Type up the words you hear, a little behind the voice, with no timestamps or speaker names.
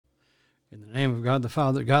In the name of God the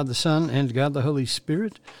Father, God the Son, and God the Holy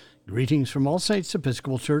Spirit, greetings from All Saints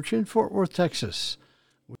Episcopal Church in Fort Worth, Texas.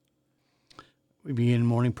 We begin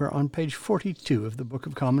morning prayer on page 42 of the Book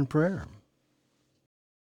of Common Prayer.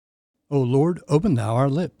 O Lord, open thou our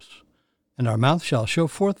lips, and our mouth shall show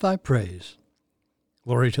forth thy praise.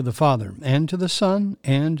 Glory to the Father, and to the Son,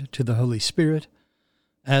 and to the Holy Spirit,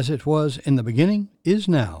 as it was in the beginning, is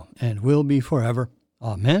now, and will be forever.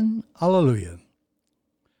 Amen. Alleluia.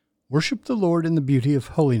 Worship the Lord in the beauty of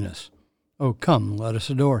holiness. O come, let us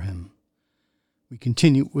adore him. We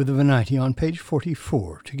continue with the Venite on page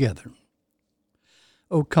 44 together.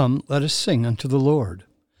 O come, let us sing unto the Lord.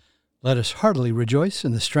 Let us heartily rejoice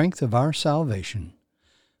in the strength of our salvation.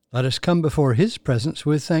 Let us come before his presence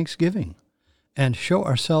with thanksgiving, and show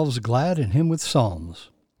ourselves glad in him with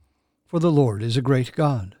psalms. For the Lord is a great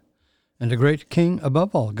God, and a great King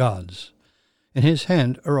above all gods. In his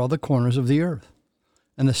hand are all the corners of the earth,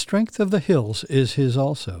 and the strength of the hills is his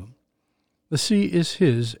also. The sea is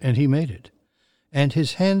his, and he made it, and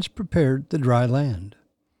his hands prepared the dry land.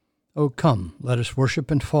 O come, let us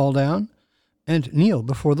worship and fall down, and kneel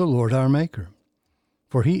before the Lord our Maker.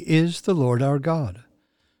 For he is the Lord our God,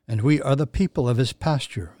 and we are the people of his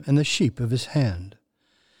pasture, and the sheep of his hand.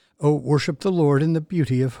 O worship the Lord in the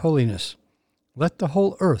beauty of holiness. Let the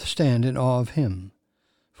whole earth stand in awe of him.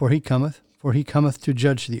 For he cometh to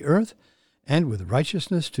judge the earth, and with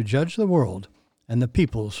righteousness to judge the world, and the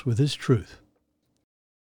peoples with his truth.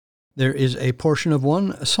 There is a portion of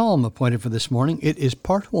one psalm appointed for this morning. It is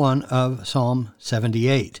part 1 of Psalm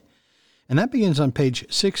 78, and that begins on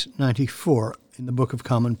page 694 in the Book of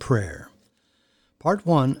Common Prayer. Part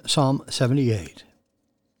 1, Psalm 78.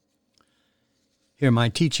 Hear my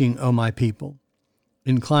teaching, O my people.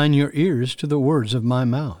 Incline your ears to the words of my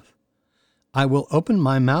mouth. I will open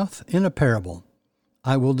my mouth in a parable.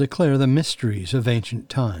 I will declare the mysteries of ancient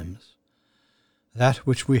times. That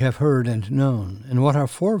which we have heard and known, and what our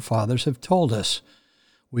forefathers have told us,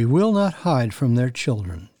 we will not hide from their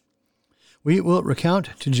children. We will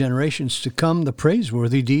recount to generations to come the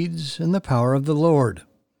praiseworthy deeds and the power of the Lord,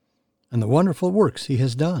 and the wonderful works he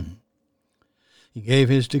has done. He gave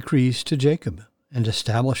his decrees to Jacob, and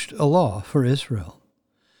established a law for Israel,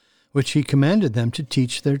 which he commanded them to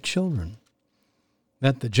teach their children,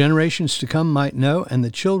 that the generations to come might know, and the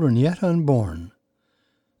children yet unborn,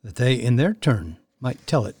 that they in their turn might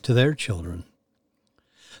tell it to their children,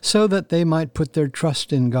 so that they might put their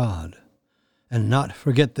trust in God, and not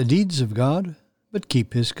forget the deeds of God, but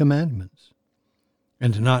keep his commandments,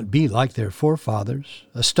 and not be like their forefathers,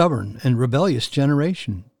 a stubborn and rebellious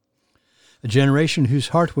generation, a generation whose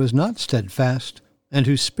heart was not steadfast, and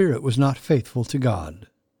whose spirit was not faithful to God.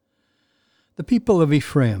 The people of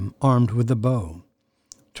Ephraim, armed with the bow,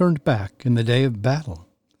 turned back in the day of battle.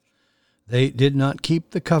 They did not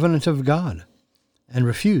keep the covenant of God, and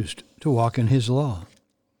refused to walk in his law.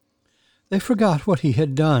 They forgot what he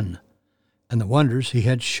had done, and the wonders he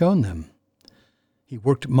had shown them. He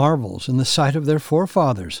worked marvels in the sight of their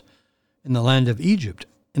forefathers, in the land of Egypt,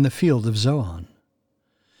 in the field of Zoan.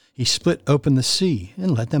 He split open the sea,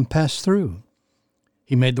 and let them pass through.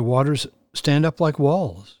 He made the waters stand up like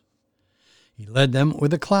walls. He led them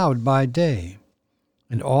with a cloud by day,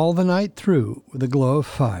 and all the night through with a glow of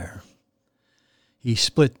fire. He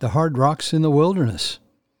split the hard rocks in the wilderness,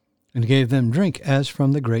 and gave them drink as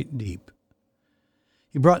from the great deep.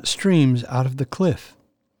 He brought streams out of the cliff,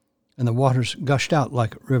 and the waters gushed out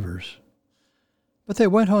like rivers. But they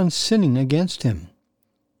went on sinning against him,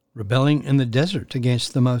 rebelling in the desert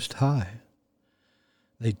against the Most High.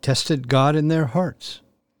 They tested God in their hearts,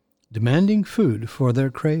 demanding food for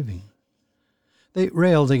their craving. They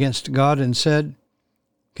railed against God and said,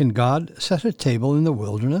 Can God set a table in the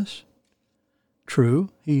wilderness? True,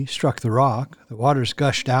 he struck the rock, the waters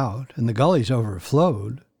gushed out, and the gullies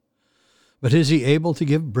overflowed. But is he able to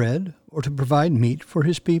give bread or to provide meat for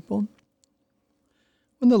his people?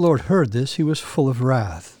 When the Lord heard this, he was full of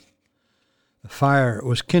wrath. The fire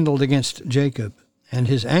was kindled against Jacob, and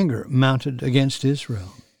his anger mounted against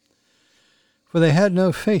Israel. For they had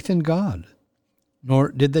no faith in God, nor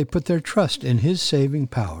did they put their trust in his saving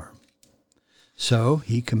power. So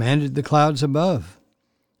he commanded the clouds above,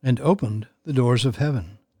 and opened the doors of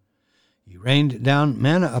heaven. He rained down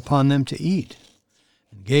manna upon them to eat,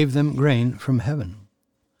 and gave them grain from heaven.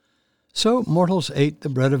 So mortals ate the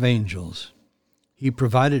bread of angels. He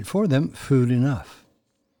provided for them food enough.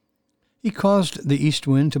 He caused the east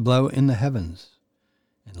wind to blow in the heavens,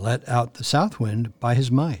 and let out the south wind by his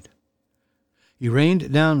might. He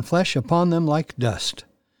rained down flesh upon them like dust,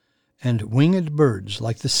 and winged birds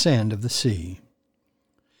like the sand of the sea.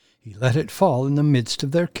 He let it fall in the midst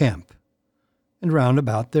of their camp, and round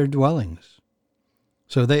about their dwellings.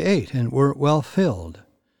 So they ate and were well filled,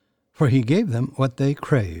 for he gave them what they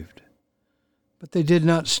craved. But they did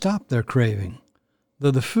not stop their craving,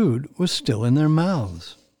 though the food was still in their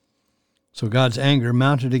mouths. So God's anger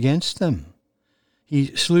mounted against them.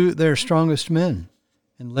 He slew their strongest men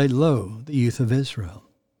and laid low the youth of Israel.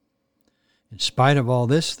 In spite of all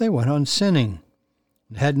this, they went on sinning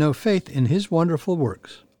and had no faith in his wonderful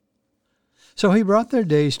works. So he brought their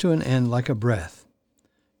days to an end like a breath,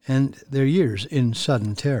 and their years in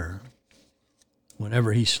sudden terror.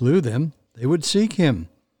 Whenever he slew them, they would seek him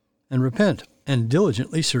and repent and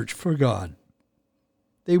diligently search for God.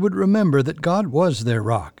 They would remember that God was their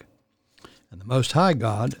rock, and the Most High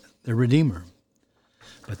God their Redeemer.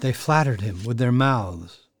 But they flattered him with their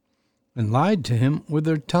mouths and lied to him with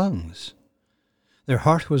their tongues. Their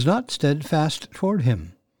heart was not steadfast toward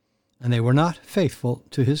him, and they were not faithful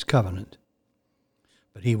to his covenant.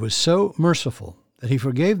 But he was so merciful that he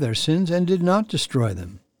forgave their sins and did not destroy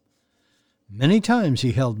them. Many times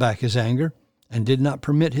he held back his anger and did not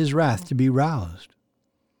permit his wrath to be roused.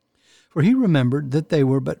 For he remembered that they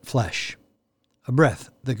were but flesh, a breath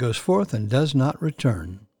that goes forth and does not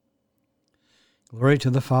return. Glory to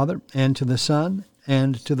the Father, and to the Son,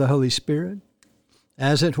 and to the Holy Spirit,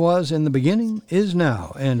 as it was in the beginning, is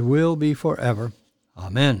now, and will be forever.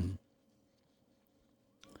 Amen.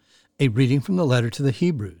 A reading from the letter to the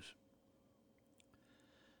Hebrews.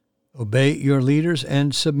 Obey your leaders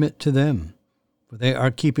and submit to them, for they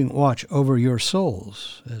are keeping watch over your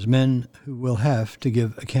souls, as men who will have to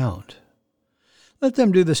give account. Let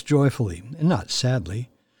them do this joyfully, and not sadly,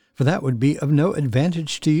 for that would be of no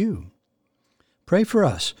advantage to you. Pray for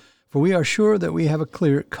us, for we are sure that we have a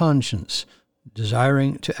clear conscience,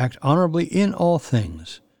 desiring to act honorably in all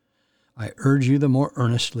things. I urge you the more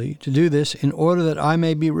earnestly to do this in order that I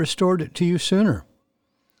may be restored to you sooner.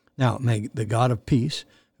 Now may the God of peace,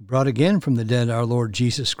 who brought again from the dead our Lord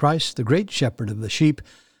Jesus Christ, the great shepherd of the sheep,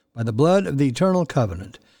 by the blood of the eternal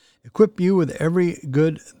covenant, equip you with every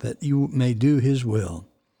good that you may do his will,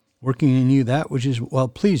 working in you that which is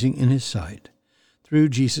well-pleasing in his sight. Through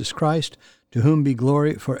Jesus Christ, to whom be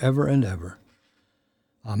glory forever and ever.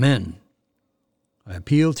 Amen. I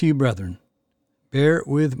appeal to you, brethren, bear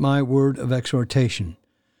with my word of exhortation,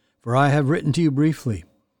 for I have written to you briefly.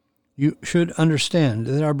 You should understand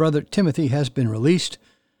that our brother Timothy has been released,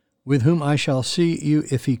 with whom I shall see you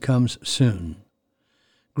if he comes soon.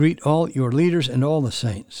 Greet all your leaders and all the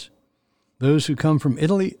saints. Those who come from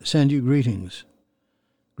Italy send you greetings.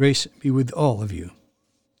 Grace be with all of you.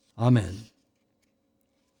 Amen.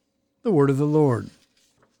 The word of the Lord.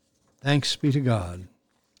 Thanks be to God.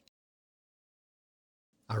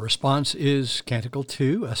 Our response is Canticle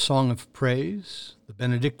 2, a song of praise, the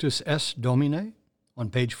Benedictus es Domine, on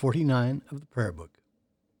page 49 of the prayer book.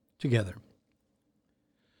 Together.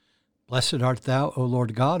 Blessed art thou, O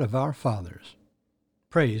Lord God of our fathers,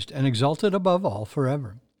 praised and exalted above all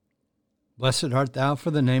forever. Blessed art thou for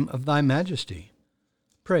the name of thy majesty,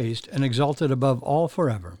 praised and exalted above all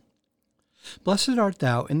forever. Blessed art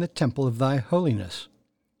thou in the temple of thy holiness,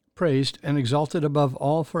 praised and exalted above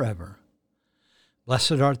all forever.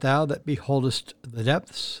 Blessed art thou that beholdest the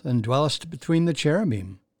depths and dwellest between the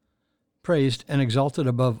cherubim, praised and exalted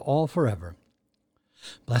above all forever.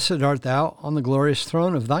 Blessed art thou on the glorious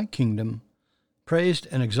throne of thy kingdom, praised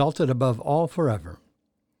and exalted above all forever.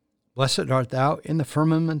 Blessed art thou in the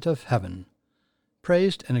firmament of heaven,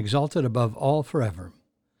 praised and exalted above all forever.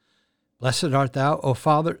 Blessed art thou, O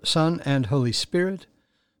Father, Son, and Holy Spirit,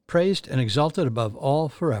 praised and exalted above all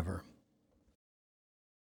forever.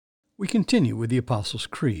 We continue with the Apostles'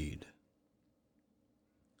 Creed.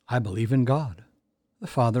 I believe in God, the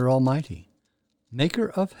Father Almighty, maker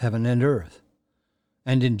of heaven and earth,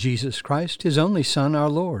 and in Jesus Christ, his only Son, our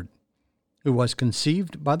Lord, who was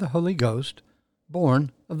conceived by the Holy Ghost,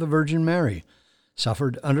 born of the Virgin Mary,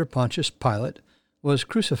 suffered under Pontius Pilate, was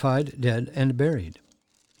crucified, dead, and buried.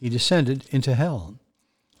 He descended into hell.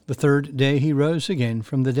 The third day he rose again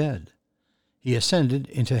from the dead. He ascended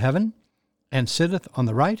into heaven, and sitteth on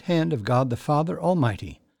the right hand of God the Father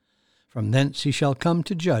Almighty. From thence he shall come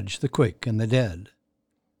to judge the quick and the dead.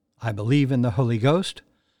 I believe in the Holy Ghost,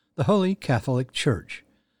 the Holy Catholic Church,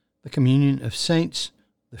 the communion of saints,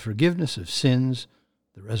 the forgiveness of sins,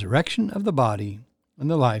 the resurrection of the body, and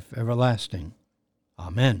the life everlasting.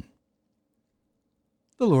 Amen.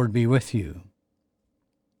 The Lord be with you.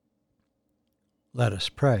 Let us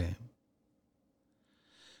pray.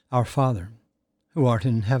 Our Father, who art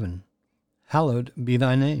in heaven, hallowed be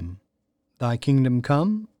thy name. Thy kingdom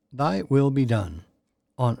come, thy will be done,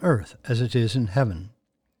 on earth as it is in heaven.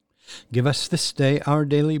 Give us this day our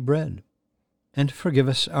daily bread, and forgive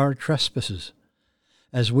us our trespasses,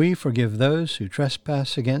 as we forgive those who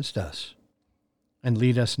trespass against us. And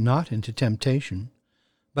lead us not into temptation,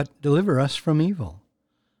 but deliver us from evil.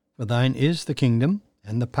 For thine is the kingdom,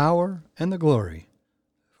 and the power, and the glory,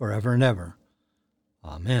 forever and ever.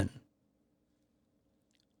 Amen.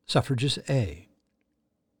 Suffrages A.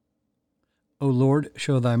 O Lord,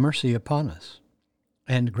 show thy mercy upon us,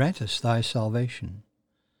 and grant us thy salvation.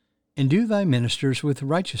 Endue thy ministers with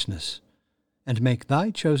righteousness, and make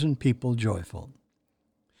thy chosen people joyful.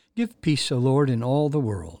 Give peace, O Lord, in all the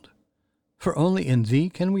world, for only in thee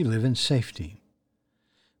can we live in safety.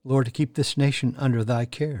 Lord, keep this nation under thy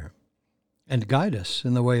care, and guide us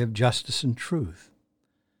in the way of justice and truth.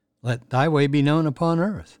 Let thy way be known upon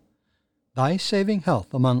earth, thy saving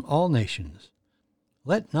health among all nations.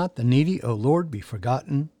 Let not the needy, O Lord, be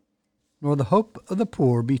forgotten, nor the hope of the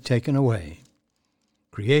poor be taken away.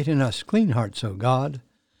 Create in us clean hearts, O God,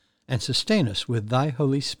 and sustain us with thy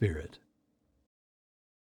Holy Spirit.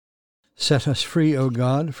 Set us free, O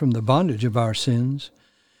God, from the bondage of our sins,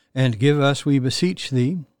 and give us, we beseech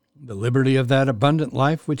thee, the liberty of that abundant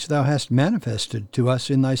life which thou hast manifested to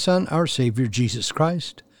us in thy Son, our Saviour, Jesus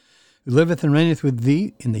Christ, who liveth and reigneth with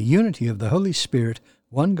thee in the unity of the Holy Spirit,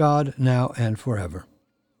 one God, now and forever.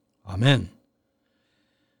 Amen.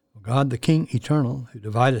 O God, the King eternal, who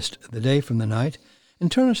dividest the day from the night,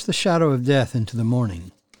 and turnest the shadow of death into the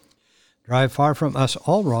morning, drive far from us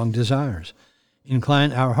all wrong desires.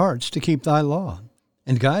 Incline our hearts to keep thy law,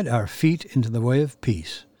 and guide our feet into the way of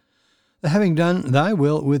peace, that having done thy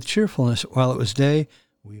will with cheerfulness while it was day,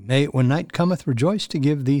 we may, when night cometh, rejoice to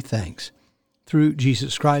give thee thanks. Through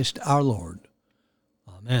Jesus Christ our Lord.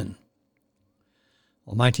 Amen.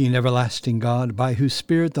 Almighty and everlasting God, by whose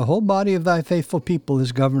Spirit the whole body of thy faithful people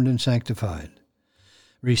is governed and sanctified,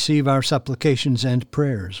 receive our supplications and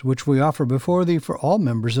prayers, which we offer before thee for all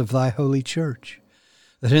members of thy holy church,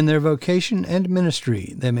 that in their vocation and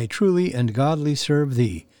ministry they may truly and godly serve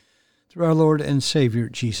thee, through our Lord and Savior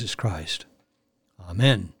Jesus Christ.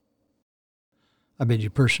 Amen. I bid you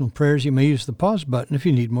personal prayers. You may use the pause button if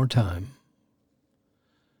you need more time.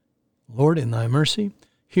 Lord, in thy mercy,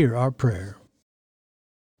 hear our prayer.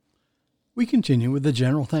 We continue with the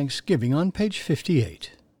general thanksgiving on page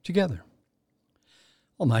 58, together.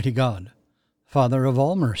 Almighty God, Father of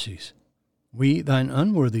all mercies, we, thine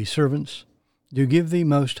unworthy servants, do give thee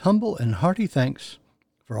most humble and hearty thanks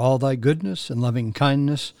for all thy goodness and loving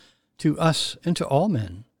kindness to us and to all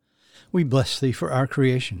men. We bless thee for our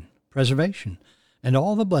creation, preservation, and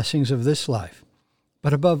all the blessings of this life,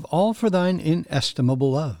 but above all for thine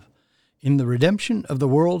inestimable love, in the redemption of the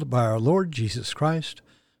world by our Lord Jesus Christ,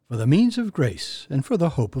 for the means of grace and for the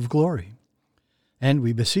hope of glory. And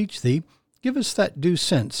we beseech thee, give us that due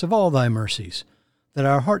sense of all thy mercies, that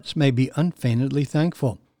our hearts may be unfeignedly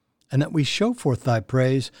thankful, and that we show forth thy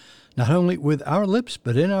praise, not only with our lips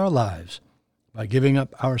but in our lives, by giving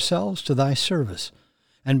up ourselves to thy service,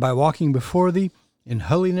 and by walking before thee in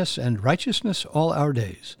holiness and righteousness all our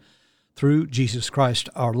days. Through Jesus Christ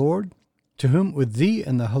our Lord, to whom with thee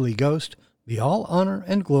and the Holy Ghost be all honor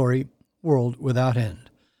and glory, world without end.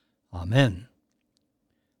 Amen.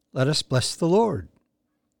 Let us bless the Lord.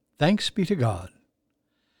 Thanks be to God.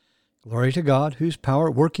 Glory to God, whose power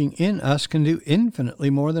working in us can do infinitely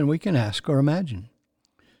more than we can ask or imagine.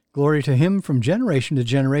 Glory to him from generation to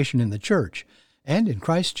generation in the church and in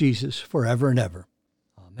Christ Jesus forever and ever.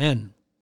 Amen.